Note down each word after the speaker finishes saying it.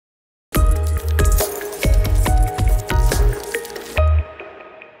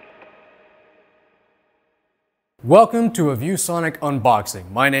Welcome to a ViewSonic unboxing.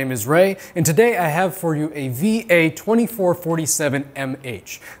 My name is Ray, and today I have for you a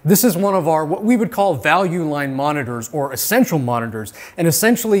VA2447-MH. This is one of our, what we would call value line monitors or essential monitors. And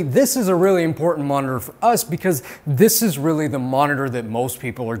essentially, this is a really important monitor for us because this is really the monitor that most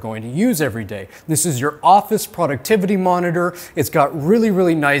people are going to use every day. This is your office productivity monitor. It's got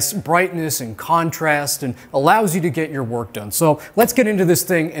really nice brightness and contrast and allows you to get your work done. So let's get into this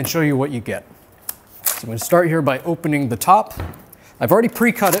thing and show you what you get. So I'm going to start here by opening the top. I've already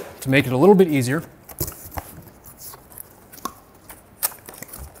pre-cut it to make it a little bit easier.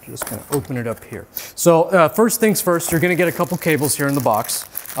 Just going to open it up here. So first things first, you're going to get a couple cables here in the box.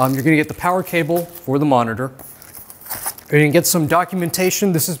 You're going to get the power cable for the monitor. You're going to get some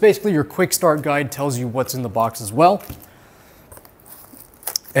documentation. This is basically your quick start guide, tells you what's in the box as well.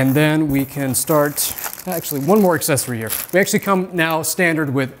 And then we can start, actually one more accessory here. We actually come now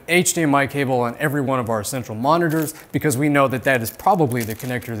standard with HDMI cable on every one of our essential monitors because we know that that is probably the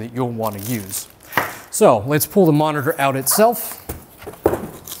connector that you'll want to use. So let's pull the monitor out itself.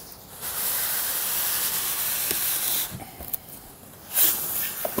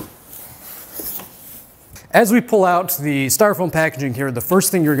 As we pull out the styrofoam packaging here, the first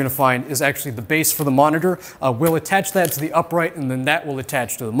thing you're going to find is actually the base for the monitor. We'll attach that to the upright, and then that will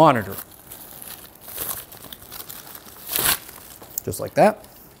attach to the monitor. Just like that.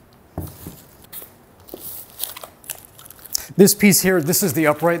 This piece here, this is the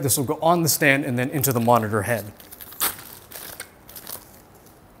upright. This will go on the stand and then into the monitor head.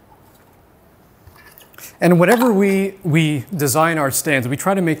 And whenever we design our stands, we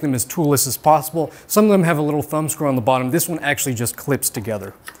try to make them as toolless as possible. Some of them have a little thumb screw on the bottom. This one actually just clips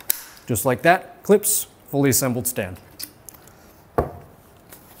together. Just like that, clips, fully assembled stand.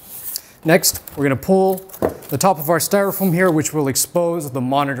 Next, we're going to pull the top of our styrofoam here, which will expose the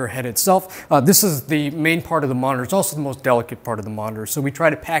monitor head itself. This is the main part of the monitor. It's also the most delicate part of the monitor, so we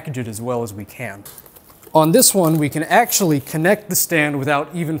try to package it as well as we can. On this one, we can actually connect the stand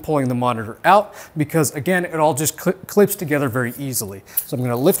without even pulling the monitor out because, again, it all just clips together very easily. So I'm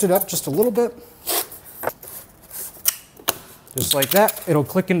going to lift it up just a little bit. Just like that. It'll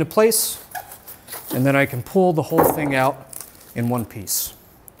click into place, and then I can pull the whole thing out in one piece.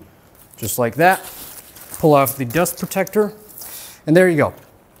 Just like that. Pull off the dust protector, and there you go.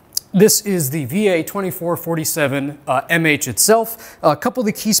 This is the VA2447-MH itself. A couple of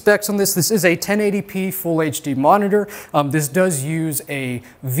the key specs on this. This is a 1080p Full HD monitor. This does use a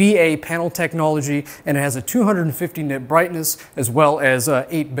VA panel technology, and it has a 250 nit brightness as well as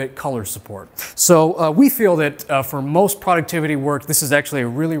 8-bit color support. So we feel that for most productivity work, this is actually a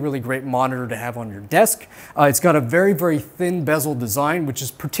really great monitor to have on your desk. It's got a very thin bezel design, which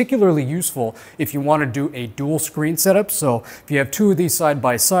is particularly useful if you want to do a dual screen setup. So if you have two of these side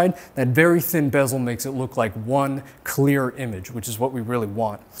by side, that very thin bezel makes it look like one clear image, which is what we really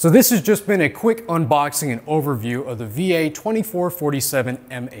want. So this has just been a quick unboxing and overview of the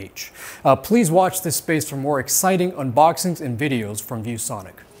VA2447-MH. Please watch this space for more exciting unboxings and videos from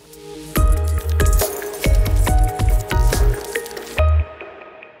ViewSonic.